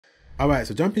Alright,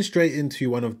 so jumping straight into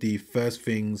one of the first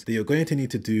things that you're going to need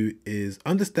to do is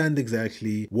understand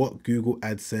exactly what Google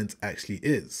AdSense actually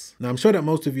is. Now, I'm sure that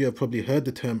most of you have probably heard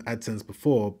the term AdSense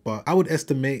before, but I would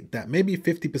estimate that maybe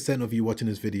 50% of you watching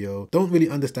this video don't really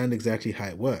understand exactly how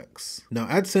it works. Now,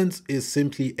 AdSense is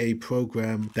simply a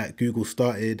program that Google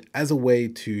started as a way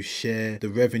to share the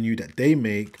revenue that they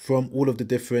make from all of the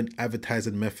different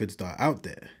advertising methods that are out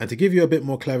there. And to give you a bit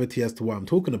more clarity as to what I'm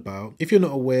talking about, if you're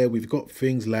not aware, we've got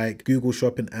things like Google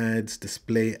Shopping ads,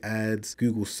 display ads,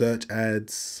 Google search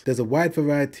ads. There's a wide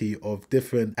variety of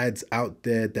different ads out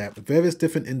there that various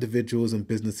different individuals and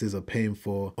businesses are paying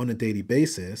for on a daily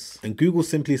basis. And Google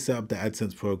simply set up the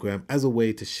AdSense program as a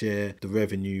way to share the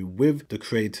revenue with the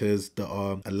creators that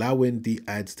are allowing the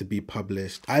ads to be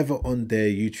published either on their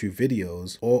YouTube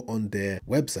videos or on their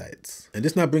websites. And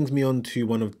this now brings me on to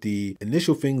one of the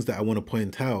initial things that I want to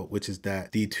point out, which is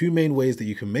that the two main ways that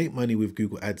you can make money with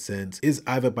Google AdSense is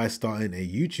either by starting a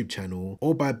YouTube channel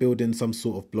or by building some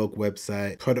sort of blog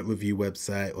website, product review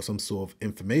website, or some sort of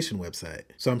information website.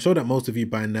 So I'm sure that most of you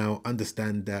by now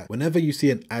understand that whenever you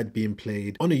see an ad being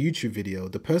played on a YouTube video,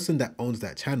 the person that owns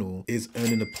that channel is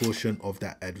earning a portion of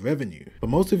that ad revenue.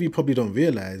 But most of you probably don't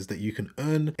realize that you can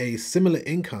earn a similar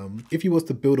income if you was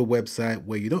to build a website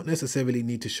where you don't necessarily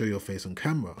need to show your face on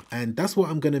camera. And that's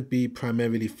what I'm going to be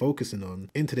primarily focusing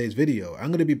on in today's video. I'm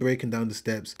going to be breaking down the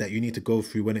steps that you need to go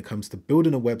through when it comes to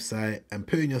building a website and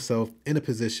putting yourself in a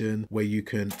position where you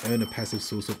can earn a passive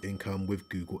source of income with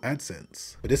Google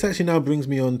AdSense. But this actually now brings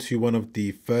me on to one of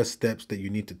the first steps that you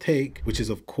need to take, which is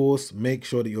of course make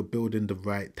sure that you're building the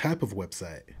right type of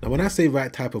website. Now when I say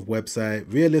right type of website,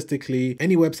 realistically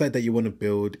any website that you want to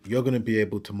build, you're going to be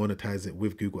able to monetize it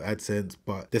with Google AdSense,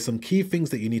 but there's some key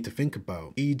things that you need to think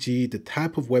about, e.g. the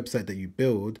type of website that you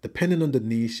build, depending on the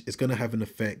niche, is going to have an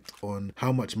effect on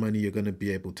how much money you're going to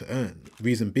be able to earn.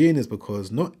 Reason being is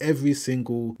because not every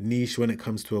single niche when it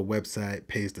comes to a website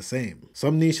pays the same.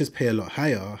 Some niches pay a lot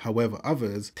higher, however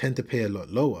others tend to pay a lot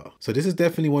lower. So this is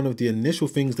definitely one of the initial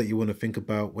things that you want to think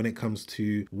about when it comes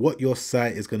to what your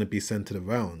site is going to be centered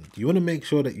around. You want to make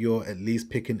sure that you're at least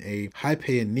picking a high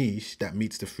paying niche that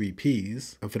meets the 3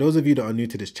 Ps. And for those of you that are new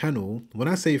to this channel, when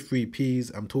I say 3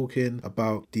 Ps, I'm talking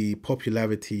about the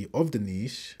popularity of the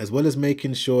niche, as well as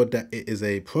making sure that it is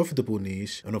a profitable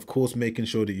niche, and of course making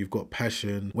sure that you've got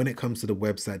passion when it comes to the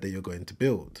website that you're going to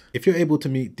build. If you're able to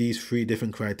meet these 3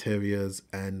 different criterias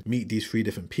and meet these 3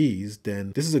 different Ps,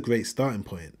 then this is a great starting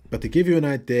point. But to give you an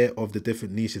idea of the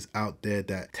different niches out there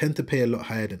that tend to pay a lot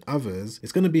higher than others,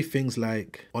 it's going to be things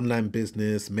like online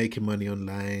business, making money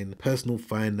online, personal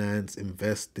finance,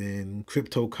 investing,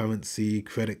 cryptocurrency,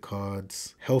 credit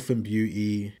cards, health and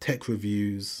beauty, tech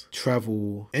reviews,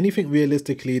 travel, anything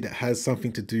realistically that has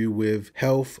something to do with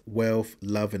health, wealth,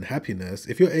 love and happiness.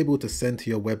 If you're able to center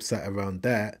your website around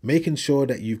that, making sure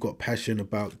that you've got passion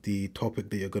about the topic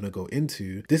that you're going to go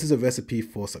into, this is a recipe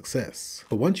for success.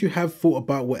 But once you have thought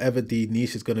about whatever the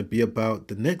niche is going to be about,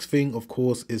 the next thing of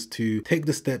course is to take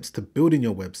the steps to building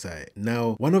your website.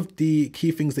 Now, one of the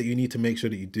key things that you need to make sure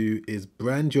that you do is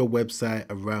brand your website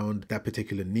around that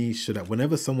particular niche so that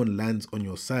whenever someone lands on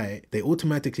your site, they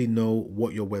automatically know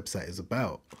what your website is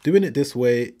about. Doing it this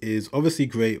way is obviously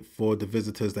great for the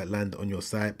visitors that land on your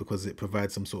site because it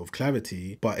provides some sort of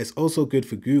clarity, but it's also good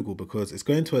for Google because it's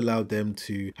going to allow them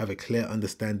to have a clear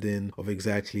understanding of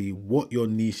exactly what your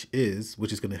niche is,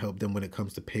 which is going to help them when it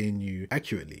comes to paying you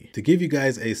accurately. To give you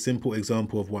guys a simple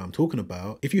example of what I'm talking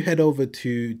about, if you head over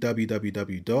to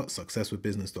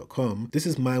www.successwithbusiness.com, this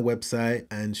is my website,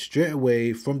 and straight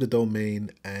away from the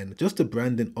domain and just the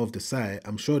branding of the site,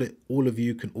 I'm sure that all of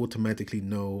you can automatically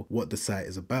know what the site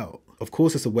is about. Of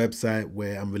course, it's a website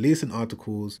where I'm releasing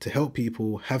articles to help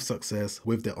people have success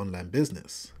with their online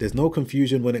business. There's no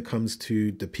confusion when it comes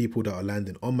to the people that are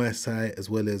landing on my site, as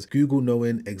well as Google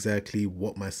knowing exactly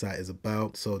what my site is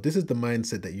about. So this is the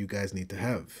mindset that you guys need to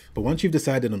have. But once you've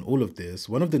decided on all of this,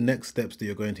 one of the next steps that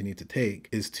you're going to need to take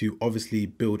is to obviously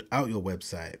build out your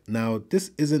website. Now, this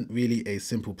isn't really a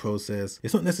simple process.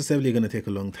 It's not necessarily going to take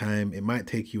a long time. It might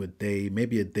take you a day,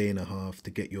 maybe a day and a half to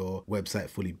get your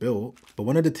website fully built. But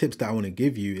one of the tips that I want to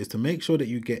give you is to make sure that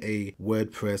you get a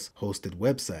WordPress hosted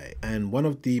website. And one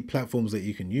of the platforms that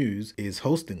you can use is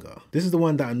Hostinger. This is the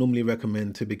one that I normally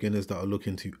recommend to beginners that are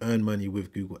looking to earn money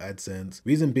with Google AdSense.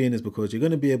 Reason being is because you're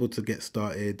going to be able to get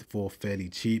started for fairly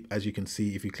cheap. As you can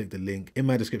see, if you click the link in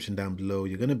my description down below,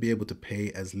 you're going to be able to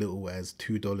pay as little as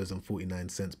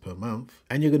 $2.49 per month,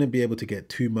 and you're going to be able to get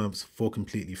 2 months for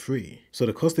completely free. So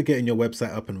the cost of getting your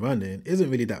website up and running isn't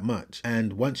really that much.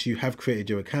 And once you have created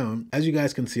your account, as you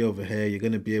guys can see over over here, you're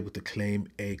going to be able to claim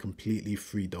a completely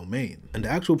free domain. And the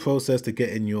actual process to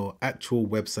getting your actual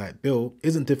website built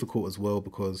isn't difficult as well,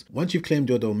 because once you've claimed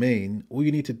your domain, all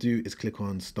you need to do is click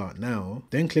on Start Now,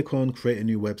 then click on Create a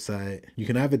New Website. You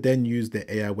can either then use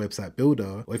the AI website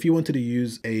builder, or if you wanted to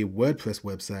use a WordPress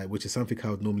website, which is something I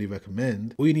would normally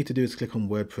recommend, all you need to do is click on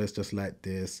WordPress just like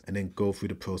this and then go through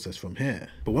the process from here.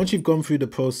 But once you've gone through the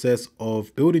process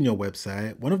of building your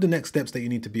website, one of the next steps that you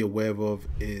need to be aware of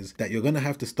is that you're going to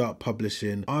have to start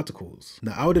publishing articles.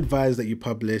 Now, I would advise that you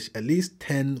publish at least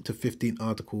 10 to 15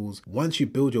 articles once you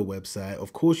build your website.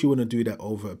 Of course, you want to do that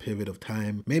over a period of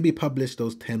time. Maybe publish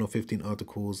those 10 or 15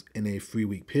 articles in a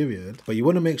 3-week period, but you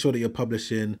want to make sure that you're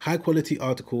publishing high quality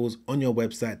articles on your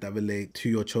website that relate to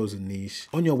your chosen niche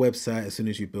on your website as soon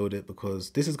as you build it,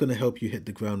 because this is going to help you hit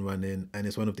the ground running, and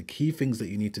it's one of the key things that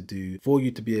you need to do for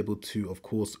you to be able to, of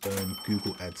course, earn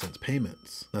Google AdSense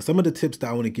payments. Now, some of the tips that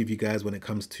I want to give you guys when it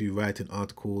comes to writing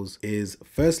articles is,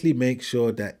 firstly, make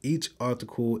sure that each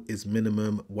article is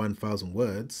minimum 1,000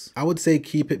 words. I would say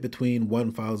keep it between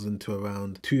 1,000 to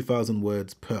around 2,000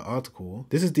 words per article.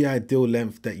 This is the ideal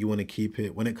length that you want to keep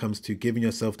it when it comes to giving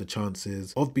yourself the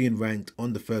chances of being ranked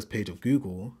on the first page of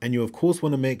Google. And you of course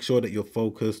want to make sure that you're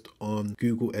focused on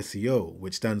Google SEO,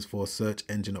 which stands for Search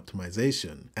Engine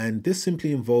Optimization. And this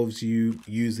simply involves you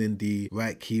using the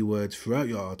right keywords throughout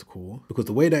your article, because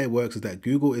the way that it works is that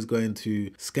Google is going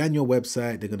to scan your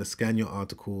website, they're going to scan your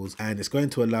articles, and it's going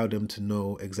to allow them to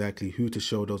know exactly who to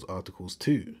show those articles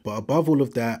to. But above all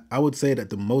of that, I would say that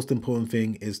the most important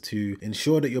thing is to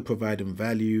ensure that you're providing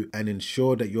value and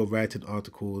ensure that you're writing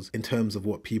articles in terms of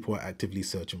what people are actively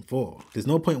searching for. There's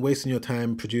no point wasting your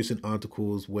time producing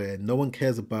articles where no one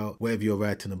cares about whatever you're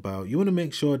writing about. You want to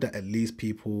make sure that at least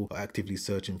people are actively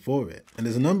searching for it. And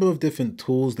there's a number of different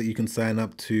tools that you can sign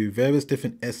up to, various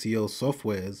different SEO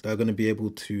softwares that are going to be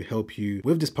able to help you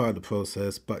with this part of the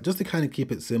process. But just to kind of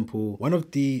keep it simple, one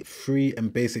of the free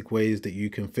and basic ways that you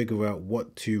can figure out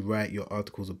what to write your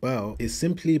articles about is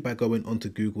simply by going onto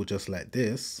Google just like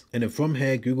this. And then from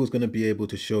here, Google's going to be able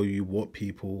to show you what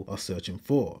people are searching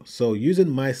for. So using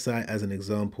my site as an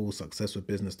example,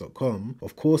 successwithbusiness.com,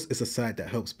 of course, it's a site that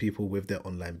helps people with their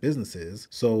online businesses.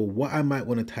 So what I might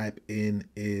want to type in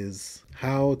is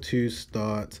how to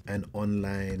start an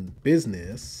online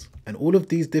business. And all of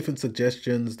these different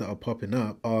suggestions that are popping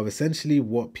up are essentially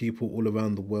what people all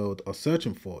around the world are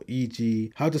searching for,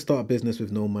 e.g. how to start a business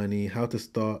with no money, how to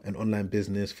start an online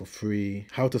business for free,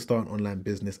 how to start an online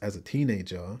business as a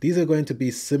teenager. These are going to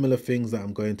be similar things that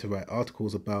I'm going to write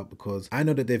articles about, because I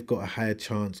know that they've got a higher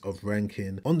chance of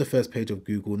ranking on the first page of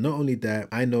Google. Not only that,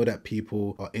 I know that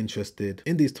people are interested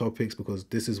in these topics because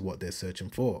this is what they're searching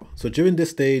for. So during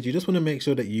this stage, you just want to make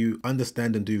sure that you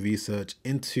understand and do research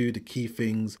into the key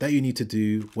things that you need to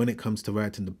do when it comes to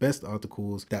writing the best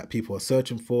articles that people are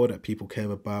searching for, that people care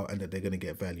about, and that they're going to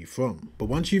get value from. But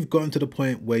once you've gotten to the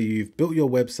point where you've built your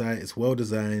website, it's well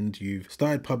designed, you've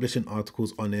started publishing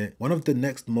articles on it, one of the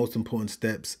next most important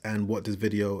steps, and what this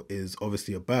video is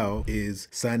obviously about, is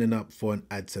signing up for an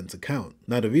AdSense account.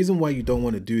 Now, the reason why you don't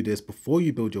want to do this before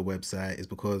you build your website is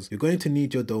because you're going to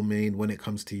need your domain when it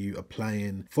comes to you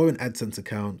applying for an AdSense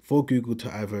account for Google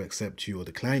to either accept you or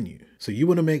decline you. So you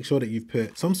want to make sure that you've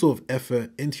put some sort of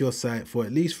effort into your site for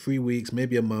at least 3 weeks,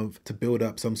 maybe a month, to build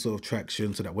up some sort of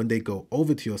traction so that when they go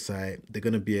over to your site, they're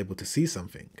going to be able to see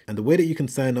something. And the way that you can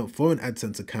sign up for an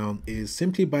AdSense account is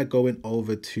simply by going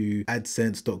over to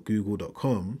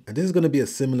adsense.google.com. And this is going to be a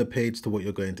similar page to what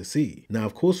you're going to see. Now,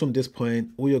 of course, from this point,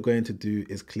 all you're going to do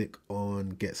is click on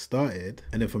Get Started.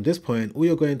 And then from this point, all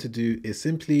you're going to do is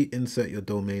simply insert your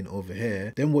domain over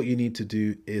here. Then what you need to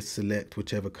do is select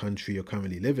whichever country you're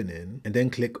currently living in, and then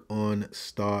click on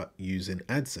Start Using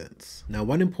AdSense. Now,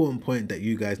 one important point that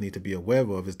you guys need to be aware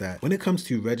of is that when it comes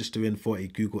to registering for a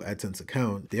Google AdSense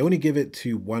account, they only give it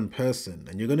to one person,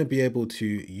 and you're going to be able to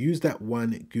use that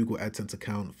one Google AdSense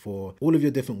account for all of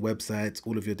your different websites,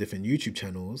 all of your different YouTube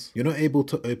channels. You're not able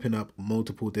to open up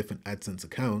multiple different AdSense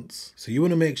accounts. So you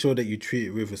want to make sure that you treat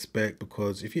it with respect,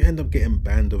 because if you end up getting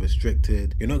banned or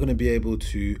restricted, you're not going to be able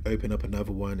to open up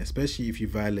another one, especially if you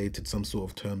violated some sort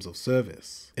of terms of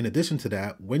service. In addition to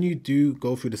that, when you do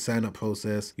go through the sign up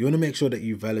process, you want to make sure that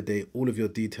you validate all of your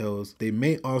details. They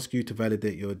may ask you to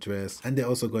validate your address, and they're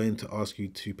also going to ask you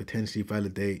to potentially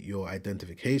validate your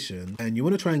identification. And you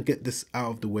want to try and get this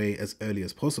out of the way as early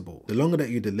as possible. The longer that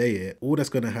you delay it, all that's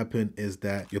going to happen is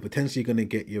that you're potentially going to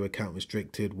get your account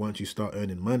restricted once you start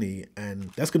earning money,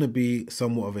 and that's going to be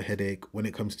somewhat of a headache when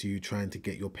it comes to you trying to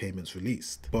get your payments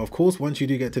released. But of course, once you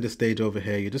do get to the stage over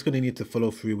here, you're just going to need to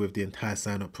follow through with the entire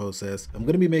sign up process. I'm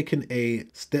going to be making a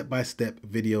step-by-step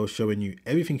video showing you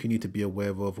everything you need to be aware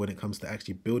of when it comes to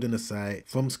actually building a site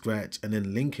from scratch and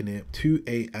then linking it to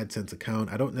a AdSense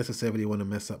account. I don't necessarily want to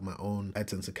mess up my own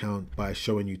AdSense account by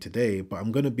showing you today, but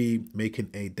I'm going to be making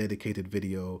a dedicated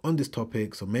video on this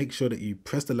topic, so make sure that you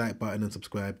press the like button and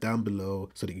subscribe down below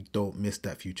so that you don't miss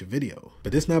that future video.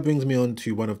 But this now brings me on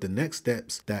to one of the next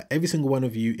steps that every single one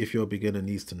of you, if you're a beginner,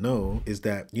 needs to know, is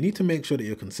that you need to make sure that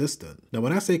you're consistent. Now,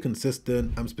 when I say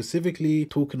consistent, I'm specifically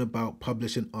talking about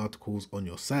publishing articles on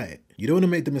your site. You don't want to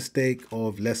make the mistake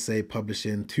of, let's say,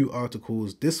 publishing 2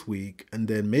 articles this week and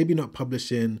then maybe not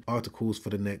publishing articles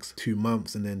for the next 2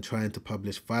 months and then trying to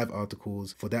publish 5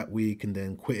 articles for that week and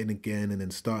then quitting again and then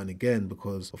starting again,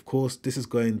 because of course this is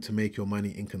going to make your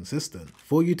money inconsistent.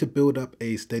 For you to build up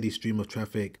a steady stream of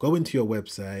traffic, go into your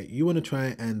website, you want to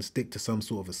try and stick to some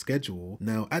sort of a schedule.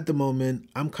 Now, at the moment,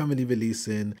 I'm currently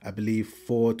releasing, I believe,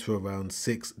 4 to around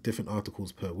 6 different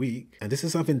articles per week. And this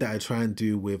is something that I try and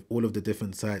do with all of the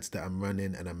different sites that I'm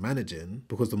running and I'm managing,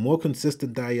 because the more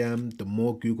consistent I am, the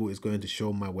more Google is going to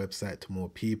show my website to more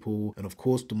people. And of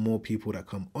course, the more people that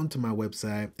come onto my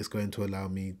website is going to allow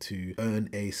me to earn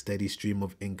a steady stream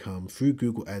of income through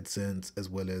Google AdSense, as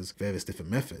well as various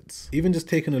different methods. Even just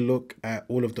taking a look at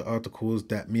all of the articles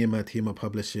that me and my team are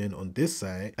publishing on this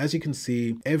site, as you can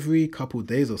see, every couple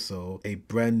days or so, a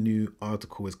brand new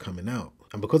article is coming out.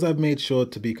 And because I've made sure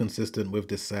to be consistent with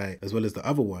this site as well as the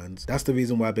other ones, that's the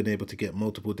reason why I've been able to get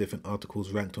multiple different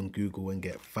articles ranked on Google and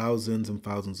get thousands and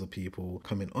thousands of people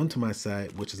coming onto my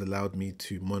site, which has allowed me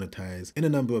to monetize in a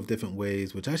number of different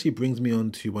ways, which actually brings me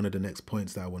on to one of the next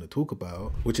points that I want to talk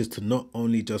about, which is to not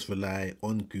only just rely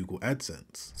on Google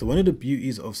AdSense. So one of the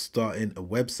beauties of starting a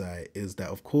website is that,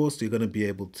 of course, you're going to be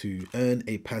able to earn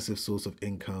a passive source of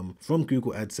income from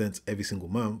Google AdSense every single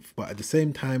month, but at the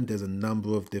same time, there's a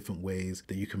number of different ways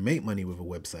that you can make money with a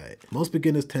website. Most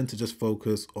beginners tend to just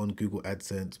focus on Google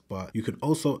AdSense, but you can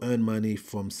also earn money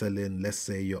from selling, let's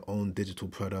say, your own digital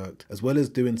product, as well as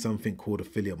doing something called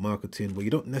affiliate marketing, where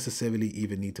you don't necessarily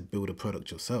even need to build a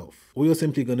product yourself. All you're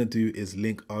simply going to do is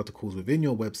link articles within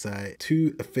your website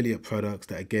to affiliate products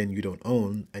that, again, you don't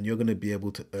own, and you're going to be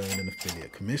able to earn an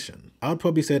affiliate commission. I would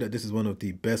probably say that this is one of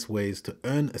the best ways to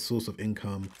earn a source of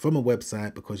income from a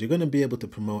website, because you're going to be able to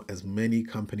promote as many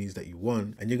companies that you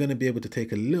want, and you're going to be able to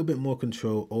take a little bit more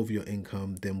control over your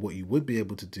income than what you would be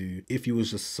able to do if you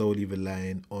was just solely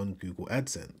relying on Google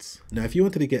AdSense. Now, if you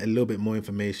wanted to get a little bit more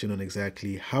information on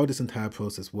exactly how this entire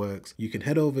process works, you can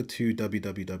head over to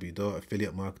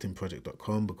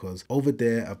www.affiliatemarketingproject.com, because over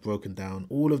there I've broken down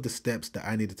all of the steps that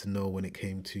I needed to know when it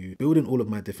came to building all of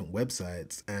my different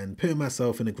websites and putting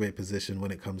myself in a great position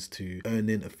when it comes to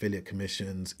earning affiliate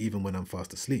commissions even when I'm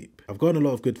fast asleep. I've gotten a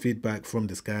lot of good feedback from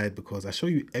this guide because I show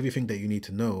you everything that you need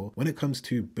to know when it comes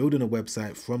to building a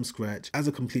website from scratch as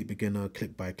a complete beginner,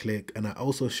 click by click. And I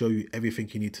also show you everything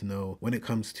you need to know when it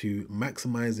comes to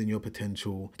maximizing your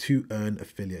potential to earn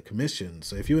affiliate commission.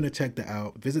 So if you want to check that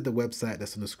out, visit the website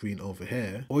that's on the screen over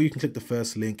here, or you can click the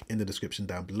first link in the description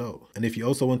down below. And if you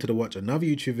also wanted to watch another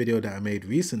YouTube video that I made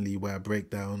recently where I break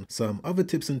down some other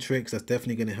tips and tricks that's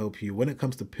definitely going to help you when it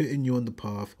comes to putting you on the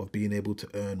path of being able to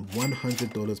earn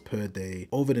 $100 per day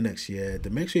over the next year,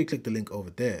 then make sure you click the link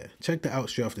over there. Check that out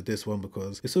straight after this one,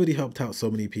 because it's already helped out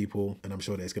so many people and I'm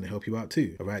sure that it's going to help you out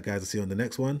too. All right, guys, I'll see you on the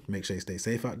next one. Make sure you stay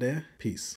safe out there. Peace.